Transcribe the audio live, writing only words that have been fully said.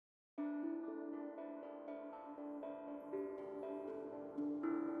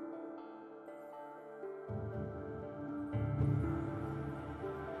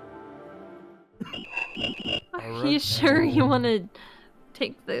Are you sure you want to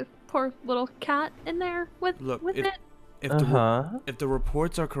take the poor little cat in there with it? If the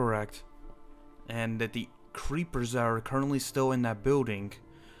reports are correct, and that the creepers that are currently still in that building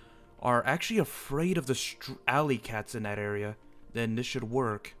are actually afraid of the alley cats in that area, then this should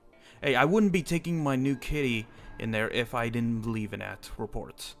work. Hey, I wouldn't be taking my new kitty in there if I didn't believe in that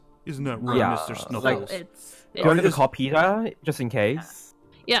report. Isn't that right, Mr. Snuffles? So do you want to call Peter, just in case?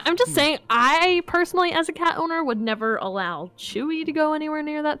 Yeah, I'm just saying, I personally, as a cat owner, would never allow Chewy to go anywhere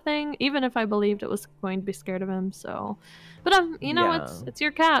near that thing, even if I believed it was going to be scared of him, so... But, you know, it's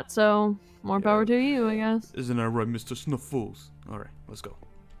your cat, so more power to you, I guess. Isn't that right, Mr. Snuffles? Alright, let's go.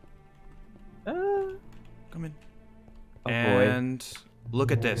 Come in. Oh, and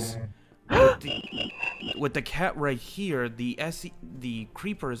look at this. With the cat right here, the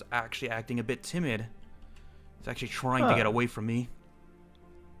creeper is actually acting a bit timid. It's actually trying to get away from me.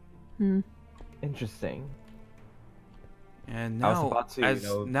 Interesting. And now,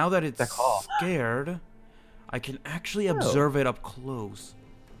 now that it's scared, I can actually observe it up close.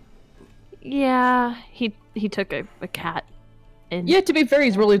 Yeah, he took a cat. Yeah, to be fair,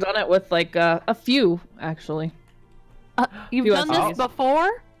 he's really done it with like a few, actually. You've done this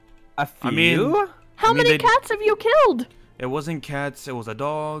before? A few? I mean, how many cats have you killed? It wasn't cats, it was a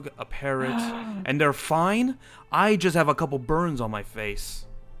dog, a parrot, and they're fine. I just have a couple burns on my face.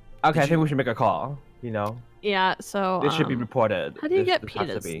 Okay, I think we should make a call, you know? Yeah, so... This should be reported. How do you get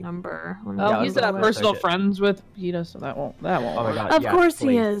Peter's number? Oh, he's personal friends with Peter, so that won't work. Oh my God, of course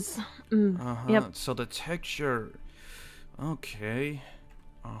he is. Yep. So the texture... Okay.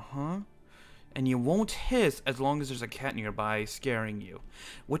 And you won't hiss as long as there's a cat nearby scaring you.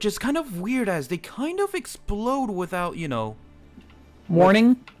 Which is kind of weird, as they kind of explode without, you know...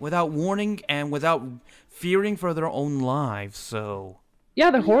 Warning? Without warning and without fearing for their own lives, so... Yeah,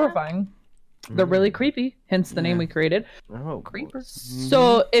 they're horrifying. They're really creepy, hence the name we created. Oh, creepers.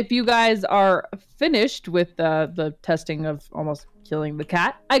 So if you guys are finished with the testing of almost killing the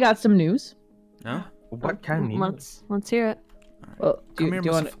cat, I got some news. No? What kind of news? Let's hear it. Well, do you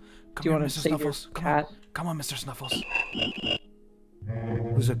want to Mr. save your Snuffles? cat? Come on, Mr. Snuffles.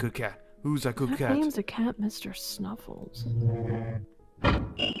 Who's a good cat? Who's a good cat? Name's a cat, Mr. Snuffles.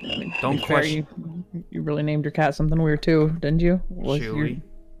 Don't question. You really named your cat something weird too, didn't you? Chewy.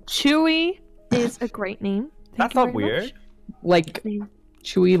 Chewy is a great name. That's not weird. Like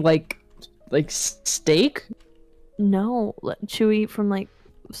Chewy, like steak? No, Chewy from like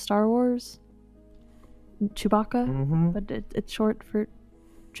Star Wars. Chewbacca, but it's short for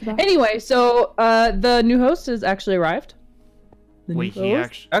Chewbacca. Anyway, so the new host has actually arrived. Wait, he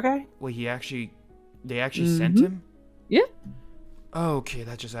actually? Wait, they actually sent him? Yeah. Okay,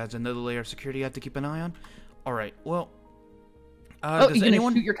 that just adds another layer of security I have to keep an eye on. All right, well. Does you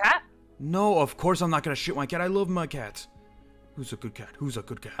gonna shoot your cat? No, of course I'm not gonna shoot my cat. I love my cat. Who's a good cat? Who's a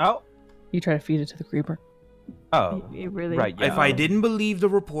good cat? Oh. You try to feed it to the creeper. Oh. You really... Right, yeah. If I didn't believe the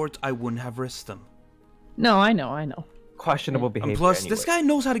reports, I wouldn't have risked them. No, I know. Questionable behavior. And plus, anyway. this guy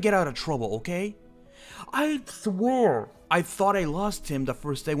knows how to get out of trouble, okay? I swear, I thought I lost him the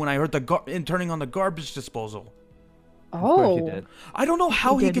first day when I heard the turning on the garbage disposal. Oh, you did. I don't know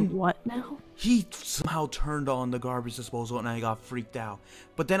how he can. What now? He somehow turned on the garbage disposal and I got freaked out.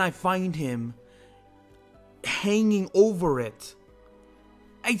 But then I find him hanging over it.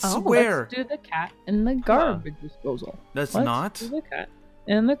 I swear. Let's do the cat in the garbage disposal. Let's Let's not. do the cat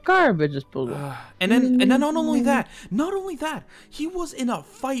in the garbage disposal. And then not only that, he was in a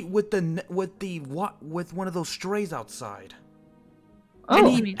fight with one of those strays outside. Oh,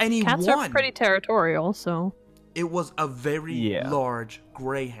 and he cats won. are pretty territorial, so. It was a very large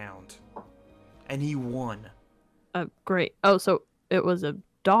greyhound, and he won. Great. Oh, so it was a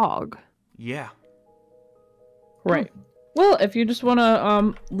dog. Yeah. Right. Well, if you just want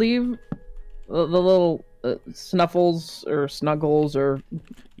to leave the little snuffles or snuggles or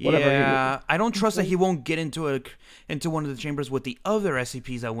whatever. Yeah, I don't trust that he won't get into one of the chambers with the other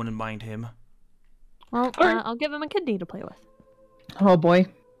SCPs. I wouldn't mind him. Well, I'll give him a kidney to play with. Oh boy.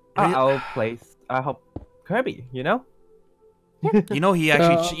 I'll help Kirby. You know. You know he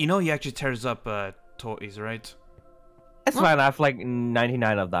actually tears up toys, right? It's fine. I have like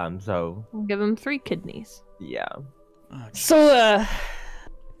 99 of them, so. I'll give him 3 kidneys. Yeah. Oh, so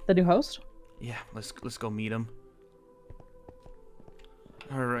the new host. Yeah, let's go meet him.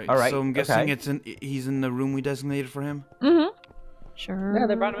 All right. So I'm guessing he's in the room we designated for him. Mm-hmm. Sure. Yeah,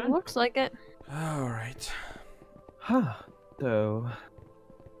 they brought him in. Looks like it. All right. So,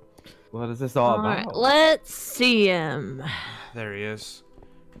 what is this all about? Right, let's see him. There he is.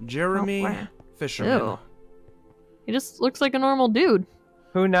 Jeremy Fisherman. Ew. He just looks like a normal dude.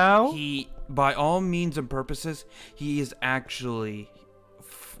 Who now? He, by all means and purposes, he is actually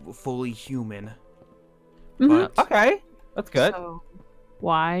fully human. But Okay, that's good. So,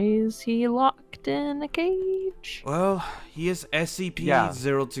 why is he locked in a cage? well, he is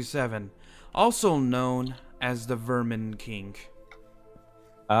SCP-027, also known as the Vermin King.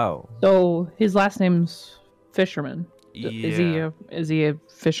 Oh. So his last name's Fisherman. Yeah. Is he a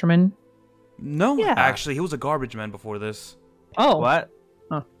fisherman? No, Yeah. actually, he was a garbage man before this. Oh, What?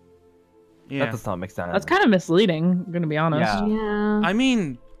 Yeah. That does not make sense. that's kind of misleading. I'm gonna be honest. Yeah. Yeah. I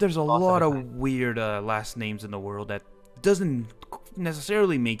mean, there's a Also lot of defined. weird last names in the world that doesn't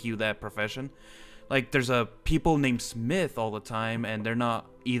necessarily make you that profession. Like, there's people named Smith all the time, and they're not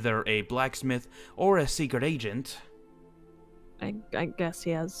either a blacksmith or a secret agent. I guess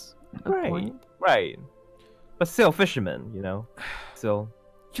he has a Right. point. Right. But still, fisherman, you know? Still.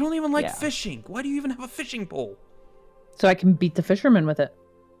 You don't even like Yeah. fishing. Why do you even have a fishing pole? So I can beat the fisherman with it.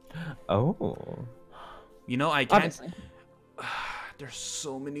 Oh. You know, I can't. Obviously. There's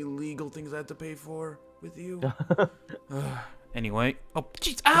so many legal things I have to pay for with you. Anyway. Oh, jeez.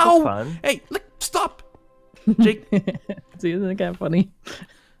 This is Ow! fun. Hey, look, stop! Jake. See, isn't it kind of funny?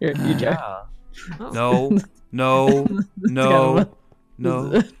 You're Jack. Yeah. No. No. No.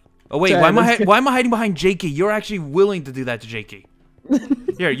 No. Oh, wait, Sorry, why am I hiding behind Jakey? You're actually willing to do that to Jakey.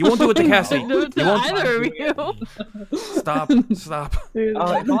 Here, you won't do it to Cassie. Don't do it to You won't. either of you. Stop. Stop.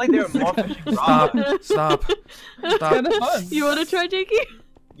 Oh, if only there were more fishing Stop. rods. Stop. Stop. Kind of fun. You want to try, Jakey?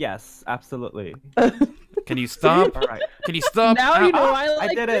 Yes, absolutely. Can you stop? All right. Can you stop? Now Ow, you know ow. I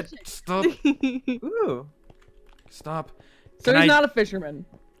like I did it. Stop. Ooh. Stop. So Can he's I- not a fisherman,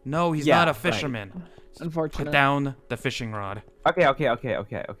 No, he's Yeah, not a right. fisherman. Put unfortunately. down the fishing rod. Okay.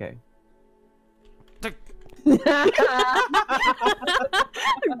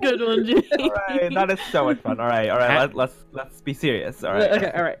 Good one, Jakey. All right, that is so much fun. All right, let's be serious. All right.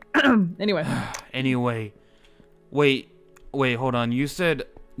 Okay, all right. Anyway, Anyway. Wait, hold on. You said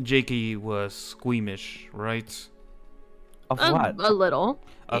Jakey was squeamish, right? Of what? A little.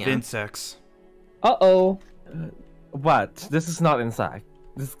 Of Yeah. insects. uh-oh. What? This is not insect.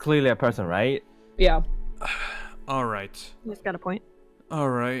 This is clearly a person, right? Yeah. Alright. He's got a point.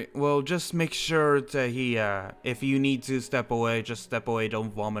 Alright. Well, just make sure that he, if you need to step away, just step away.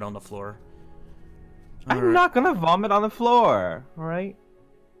 Don't vomit on the floor. I'm Alright. not gonna vomit on the floor. All right.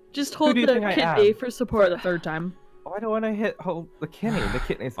 Just hold do you the think I kidney am? for For support. the third time. Oh, I don't want to hold the kidney. The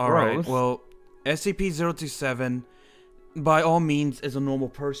kidney's Alright, gross. well, SCP-027, by all means, is a normal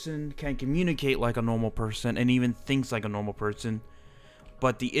person, can communicate like a normal person, and even thinks like a normal person.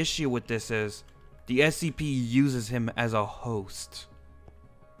 But the issue with this is, the SCP uses him as a host.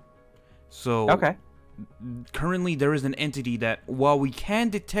 So, Okay. currently there is an entity that, while we can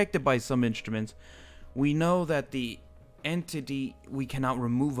detect it by some instruments, we know that the entity, we cannot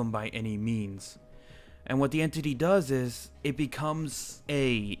remove him by any means. And what the entity does is, it becomes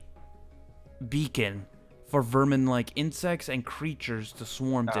a beacon for vermin-like insects and creatures to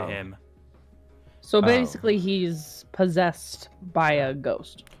swarm to Oh. him. So basically, he's possessed by a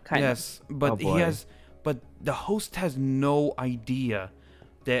ghost, kind of. Yes, but Oh, he boy. has, but the host has no idea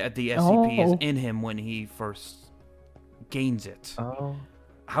that the SCP is Oh. in him when he first gains it. Oh.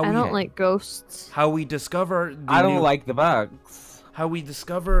 How I we, don't like ghosts. how we discover the I don't new- like the bugs. how we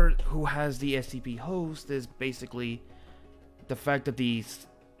discover who has the SCP host is basically the fact that the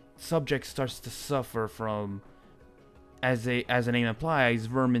subject starts to suffer from, as the name implies,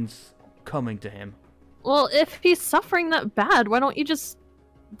 vermin's coming to him. Well, if he's suffering that bad, why don't you just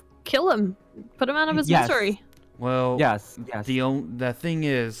kill him? Put him out of his Yes. misery. Well, Yes. Yes. the thing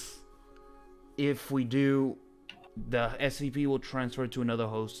is, if we do, the SCP will transfer to another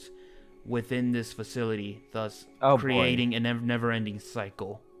host within this facility, thus Oh, boy. creating a never-ending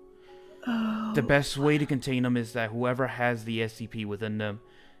cycle. The best way to contain them is that whoever has the SCP within them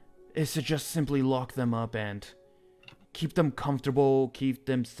is to just simply lock them up and keep them comfortable, keep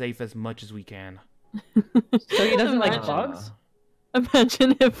them safe as much as we can. So he doesn't like Imagine. bugs?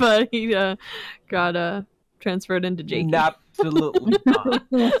 Imagine if he got transferred into Jakey. Absolutely not.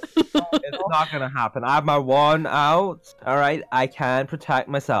 It's not gonna happen. I have my wand out. All right, I can protect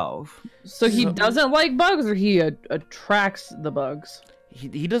myself. So he So- doesn't like bugs, or he attracts the bugs?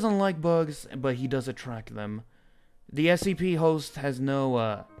 He doesn't like bugs, but he does attract them. The SCP host has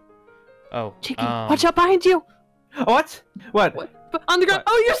no, Jakey, watch out behind you! What? What? But on the ground.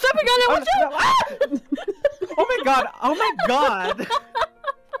 What? Oh, you're stepping on it! Watch out! Oh my god! Oh my god!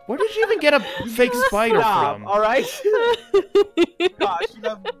 Where did you even get a fake spider Stop! from? All right. Gosh,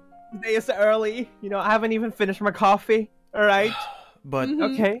 the day is early. You know, I haven't even finished my coffee. All right. But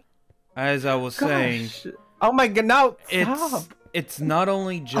Mhm. Okay. as I was saying, Gosh. Oh my god! No! it's Stop. it's not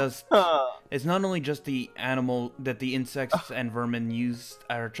only just the animal that the insects and vermin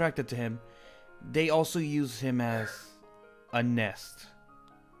are attracted to him. They also use him as a nest.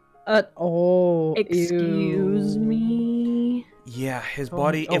 Excuse me. Yeah, his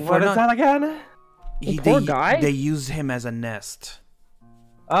body. What is that again? Poor guy. They use him as a nest.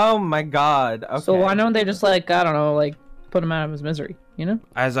 Oh my god. Okay. So why don't they just like, I don't know, like put him out of his misery, you know?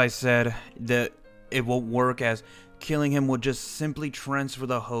 As I said, it won't work, as killing him would just simply transfer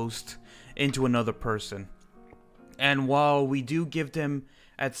the host into another person. And while we do give them,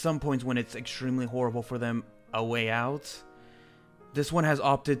 at some points when it's extremely horrible for them, a way out, this one has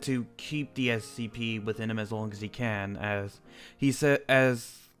opted to keep the SCP within him as long as he can, as he said,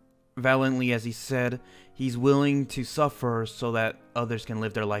 as valiantly as he said, he's willing to suffer so that others can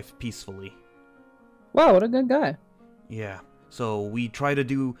live their life peacefully. Wow, what a good guy. Yeah, so we try to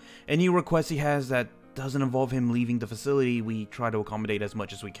do any request he has that doesn't involve him leaving the facility. We try to accommodate as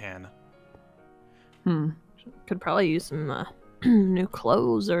much as we can. Could probably use some new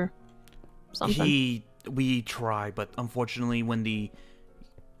clothes or something. We try, but unfortunately when the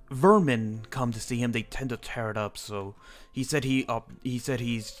vermin come to see him, they tend to tear it up. So he said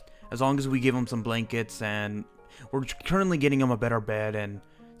he's, as long as we give him some blankets, and we're currently getting him a better bed and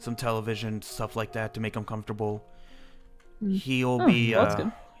some television, stuff like that, to make him comfortable, he'll be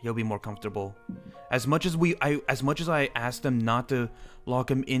more comfortable. As much as I asked them not to lock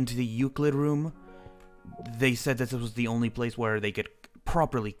him into the Euclid room, they said that this was the only place where they could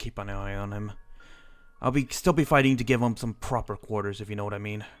properly keep an eye on him. I'll still be fighting to give him some proper quarters, if you know what I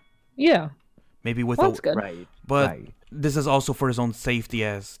mean. Yeah. Maybe with that's good. Right. But this is also for his own safety,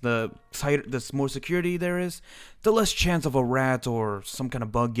 as the more security there is, the less chance of a rat or some kind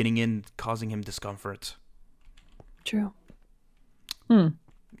of bug getting in, causing him discomfort. True.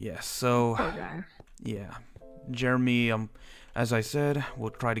 Yeah, so... Poor guy. Yeah. Jeremy, as I said, we'll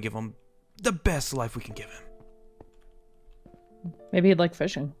try to give him the best life we can give him. Maybe he'd like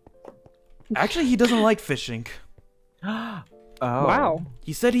fishing. Actually, he doesn't like fishing. Oh. Wow.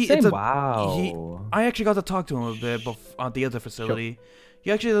 He said wow. I actually got to talk to him a bit at the other facility. Sure.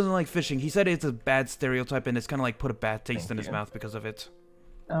 He actually doesn't like fishing. He said it's a bad stereotype, and it's kind of like put a bad taste in his mouth because of it.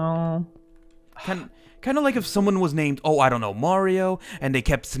 Oh. Kind of like if someone was named, I don't know, Mario, and they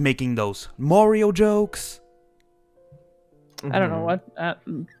kept making those Mario jokes. I don't know what. I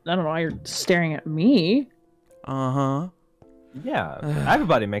don't know why you're staring at me. Uh-huh. Yeah,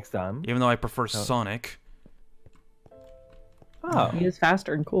 everybody makes them. Even though I prefer Sonic. Oh. He is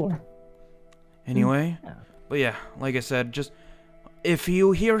faster and cooler. Anyway, but yeah, like I said, just if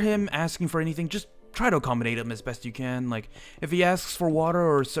you hear him asking for anything, just try to accommodate him as best you can. Like, if he asks for water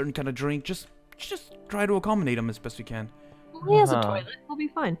or a certain kind of drink, just try to accommodate him as best you can. Well, he has a toilet. He'll be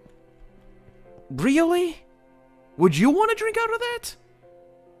fine. Really? Would you want to drink out of that?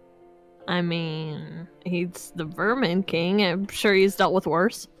 I mean, he's the Vermin King. I'm sure he's dealt with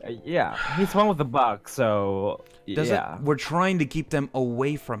worse. Yeah, he's one with the buck, so We're trying to keep them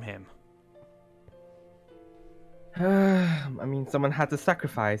away from him. I mean, someone had to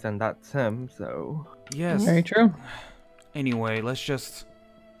sacrifice, and that's him. So yes, very true. Anyway, let's just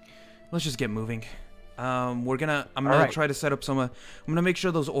get moving. I'm gonna try to set up some. I'm gonna make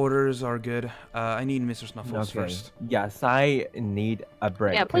sure those orders are good. I need Mr. Snuffles first. Yes, I need a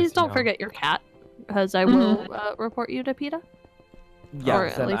break. Yeah, please don't forget your cat, because I will report you to PETA.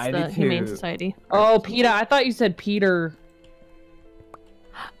 Yes, or at least the Humane Society. Oh, PETA! I thought you said Peter.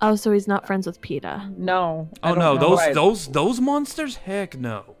 Oh, so he's not friends with PETA. No. Oh no, those monsters? Heck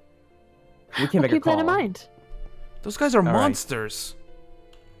no. We can make a call. Keep that in mind. Those guys are monsters.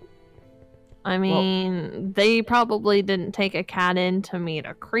 I mean, they probably didn't take a cat in to meet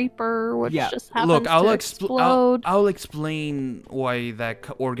a creeper, which just happens to explode. I'll explain why that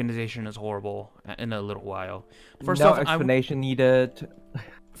organization is horrible in a little while. First off, explanation needed.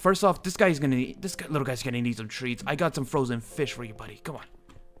 First off, this little guy's gonna need some treats. I got some frozen fish for you, buddy. Come on.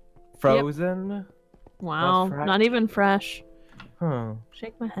 Frozen? Yep. Wow, not even fresh. Huh.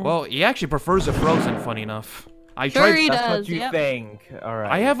 Shake my head. Well, he actually prefers it frozen, funny enough. He That's does. what you think. All right.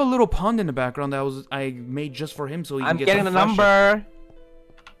 I have a little pond in the background that I made just for him, so he can get I'm getting the number.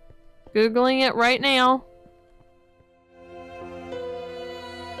 Googling it right now.